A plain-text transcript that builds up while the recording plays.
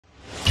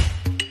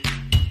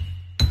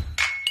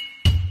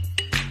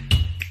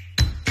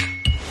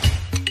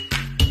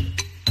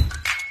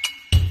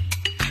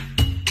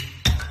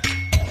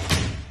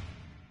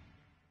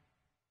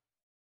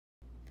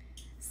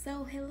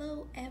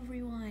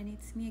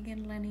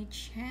again, Lenny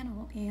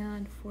channel,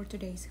 and for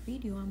today's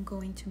video I'm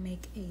going to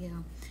make a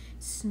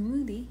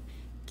smoothie,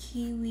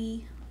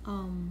 kiwi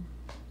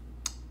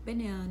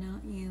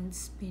banana and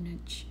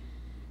spinach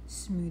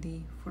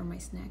smoothie for my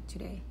snack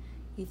today.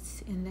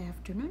 It's in the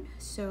afternoon,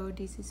 so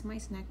this is my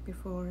snack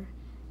before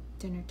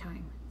dinner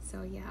time.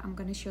 So yeah, I'm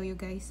gonna show you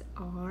guys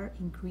our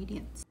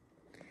ingredients.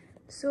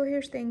 So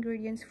here's the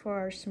ingredients for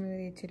our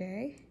smoothie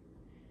today: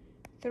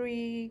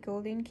 3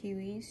 golden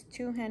kiwis,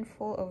 2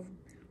 handful of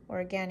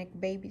organic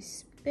baby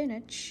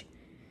spinach,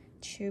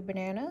 2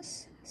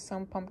 bananas,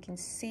 some pumpkin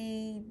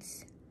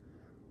seeds,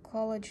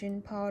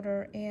 collagen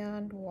powder,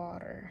 and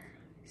water.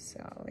 So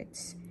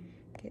let's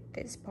get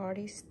this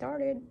party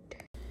started.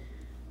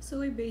 So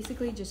we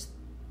basically just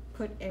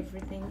put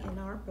everything in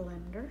our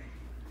blender.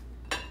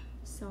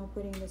 So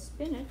putting the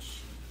spinach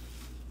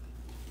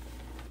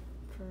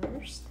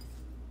first.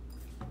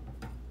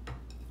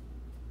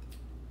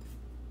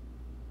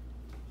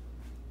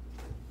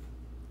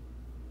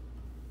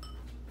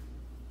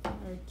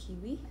 Our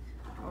kiwi,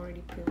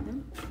 already peeled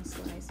them and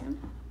slice them.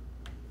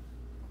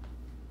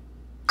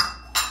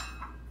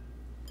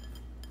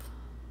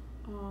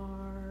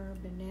 Our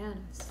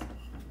bananas.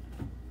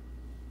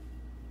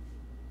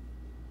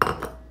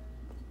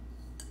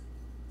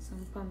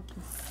 Some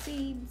pumpkin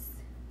seeds.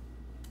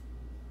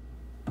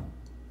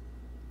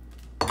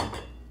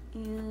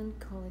 And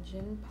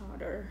collagen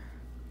powder.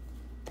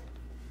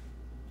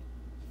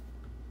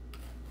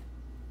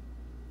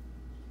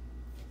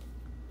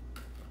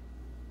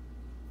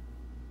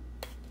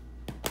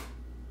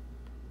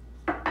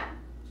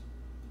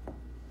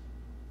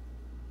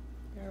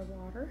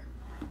 Water.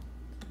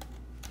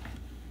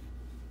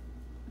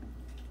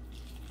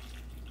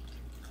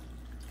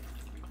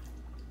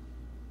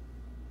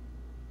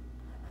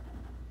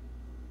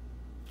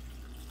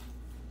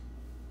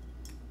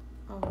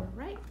 All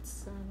right,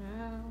 so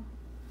now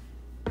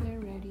we're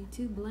ready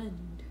to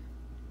blend.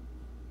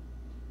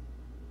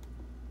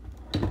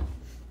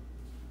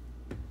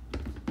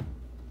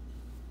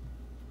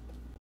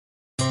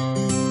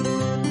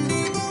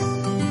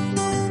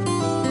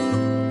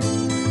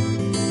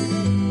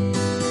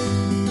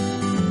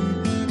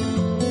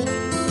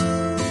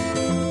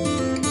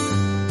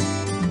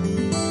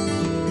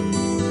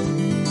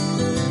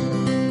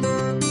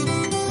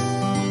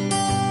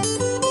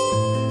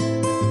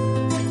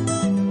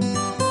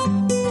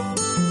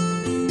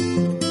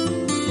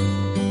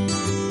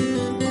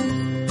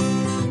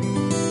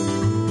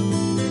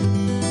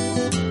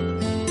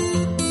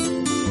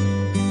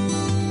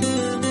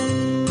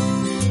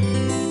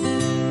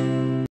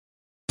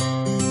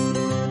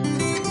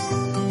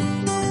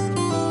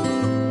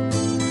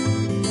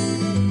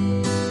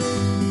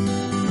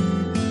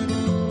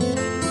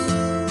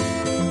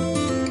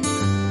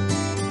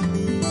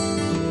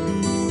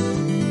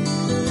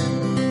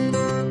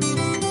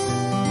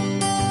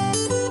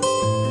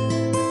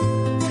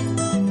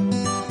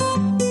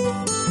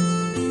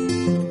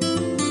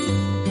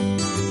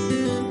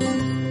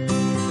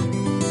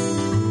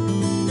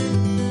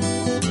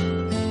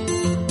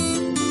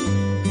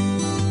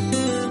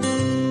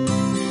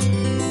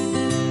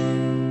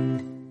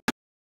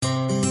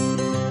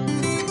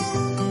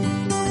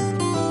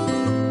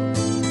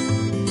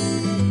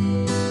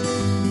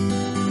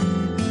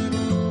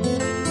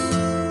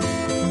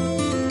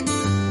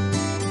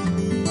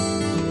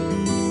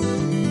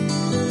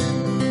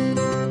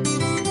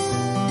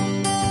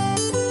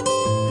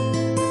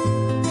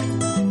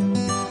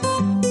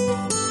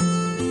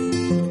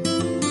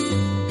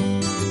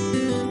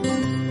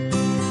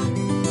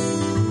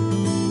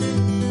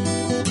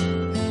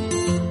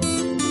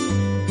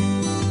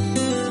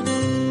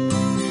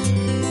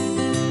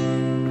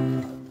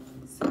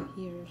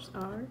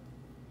 Our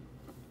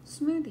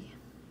smoothie.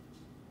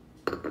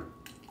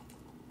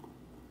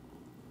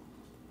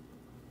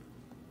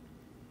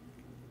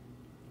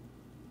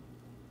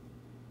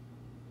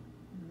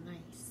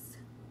 Nice.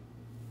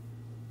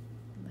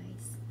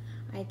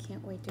 I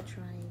can't wait to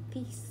try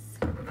these.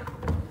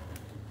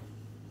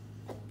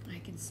 I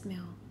can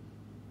smell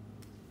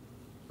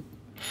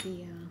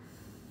the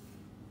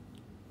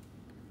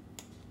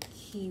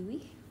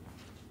kiwi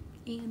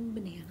and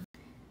banana.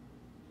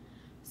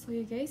 So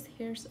you guys,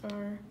 here's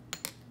our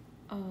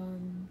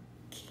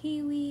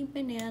kiwi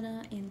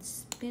banana and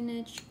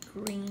spinach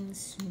green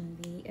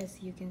smoothie. As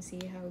you can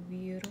see how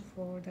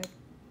beautiful that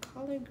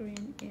color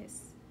green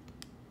is.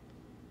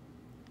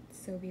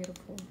 So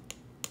beautiful.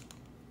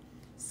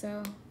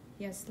 So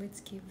yes,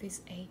 let's give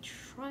this a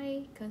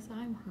try because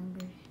I'm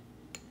hungry.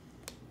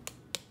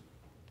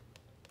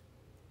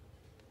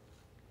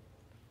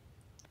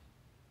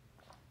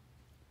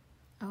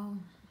 Oh,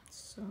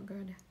 so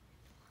good.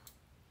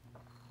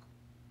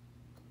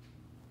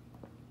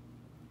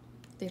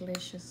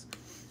 Delicious.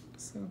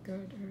 So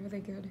good,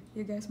 really good.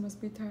 You guys must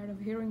be tired of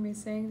hearing me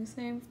saying the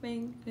same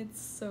thing. It's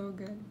so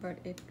good, but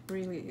it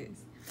really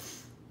is.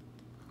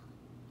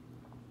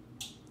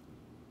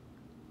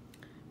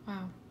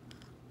 Wow.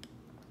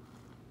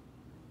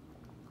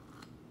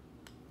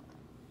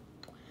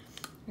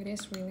 It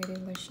is really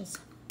delicious.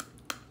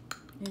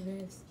 It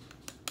is.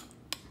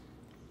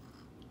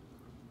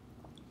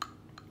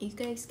 You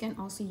guys can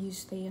also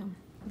use the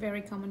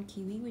very common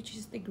kiwi, which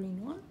is the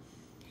green one.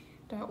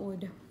 That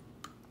would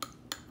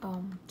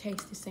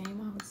taste the same,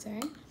 I would say.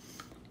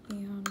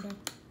 And the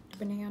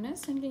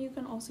bananas, and you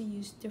can also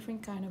use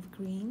different kind of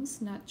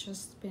greens, not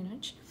just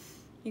spinach.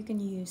 You can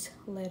use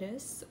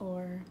lettuce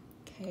or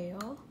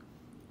kale.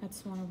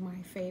 That's one of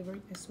my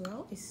favorite as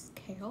well, is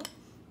kale.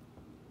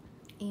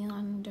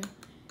 And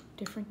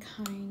different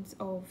kinds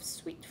of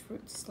sweet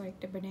fruits like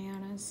the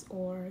bananas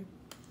or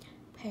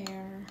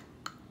pear.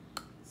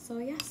 So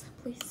yes,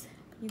 please,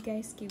 you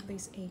guys give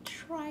this a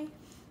try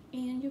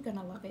and you're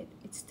gonna love it.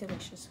 It's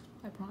delicious,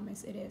 I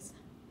promise it is.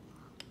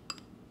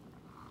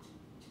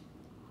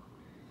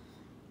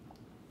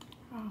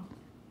 Wow.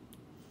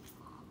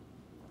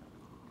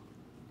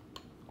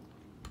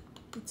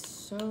 It's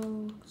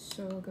so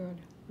good,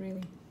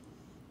 really.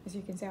 As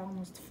you can see, I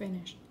almost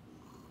finished.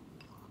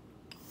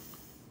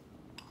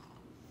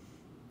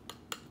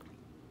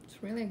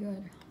 It's really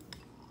good.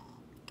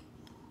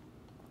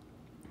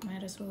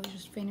 Might as well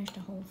just finish the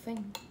whole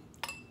thing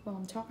while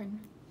I'm talking.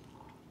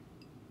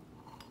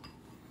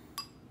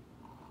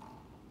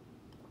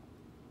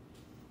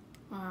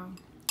 Wow,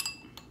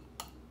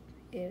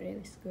 it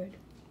really is good.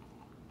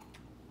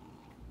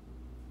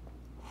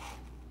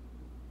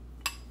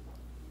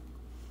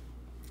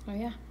 Oh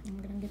yeah, I'm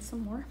gonna get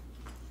some more.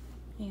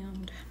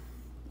 And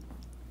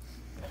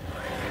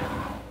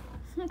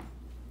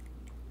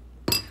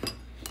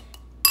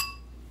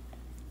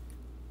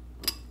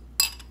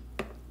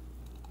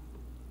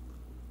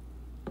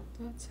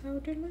that's how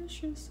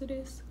delicious it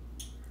is.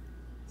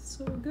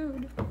 So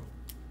good.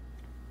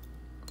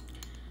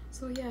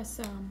 So yes,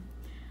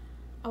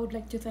 I would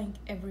like to thank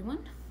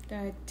everyone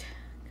that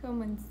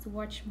comments to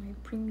watch my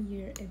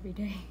premiere every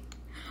day,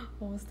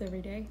 almost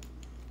every day.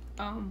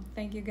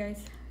 Thank you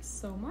guys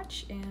so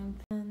much,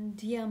 and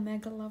yeah,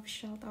 mega love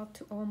shout out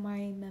to all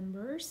my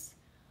members.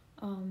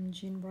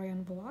 Jean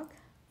Brian Vlog,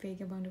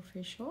 Vagabond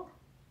Official,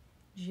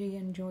 J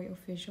and Joy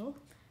Official,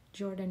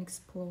 Jordan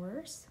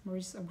Explorers,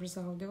 Maurice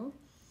Abrizaldo,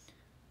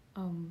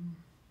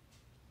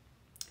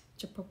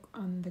 Japok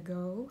on the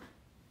Go,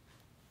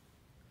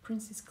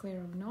 Princess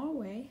Claire of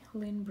Norway,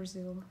 Lynn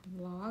Brazil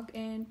Vlog,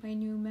 and my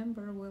new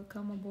member,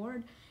 welcome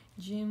aboard,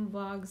 Jim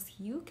Vlogs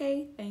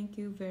UK. Thank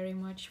you very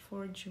much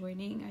for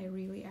joining. I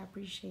really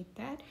appreciate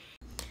that.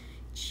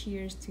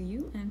 Cheers to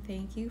you and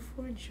thank you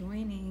for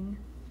joining.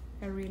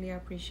 I really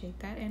appreciate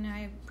that, and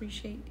I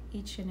appreciate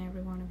each and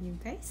every one of you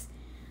guys,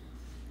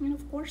 and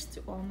of course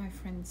to all my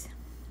friends,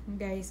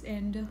 guys,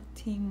 and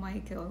Team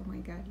Michael. Oh my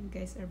god, you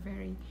guys are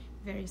very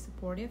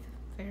supportive,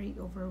 very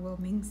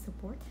overwhelming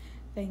support.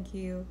 Thank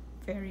you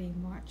very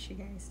much, you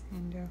guys.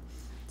 And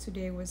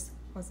today was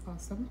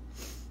awesome,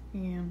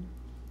 and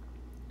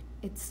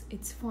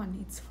it's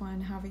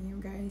fun having you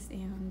guys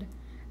and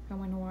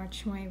come and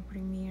watch my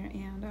premiere,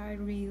 and I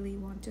really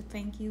want to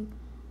thank you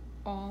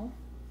all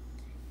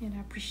and I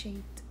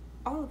appreciate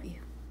all of you.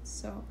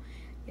 So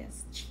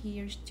yes,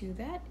 cheers to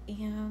that,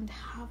 and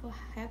have a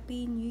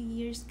happy New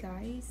Year's,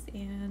 guys,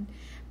 and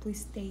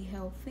please stay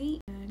healthy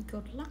and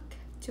good luck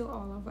to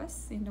all of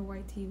us in the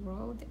YT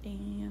world,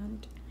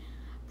 and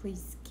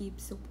please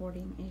keep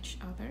supporting each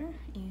other,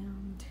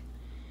 and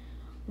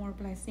more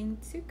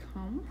blessings to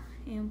come,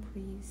 and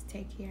please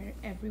take care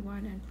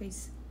everyone, and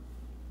please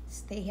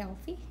stay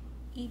healthy,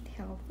 eat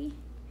healthy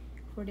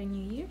for the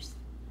New Year's,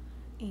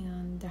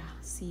 and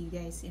see you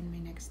guys in my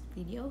next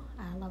video.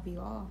 I love you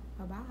all.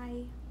 Bye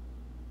bye.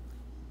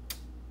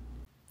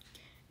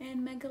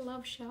 And mega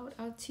love shout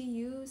out to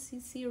you,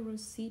 Cici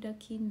Rosita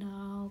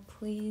Kinal.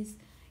 Please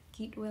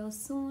get well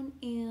soon,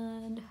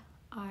 and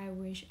I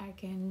wish I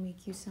can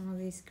make you some of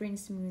these green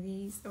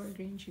smoothies or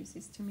green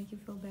juices to make you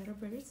feel better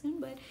very soon,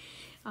 but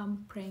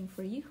I'm praying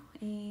for you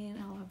and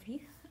I love you,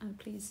 and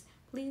please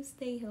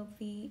stay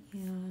healthy,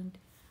 and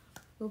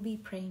we'll be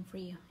praying for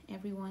you.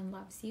 Everyone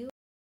loves you.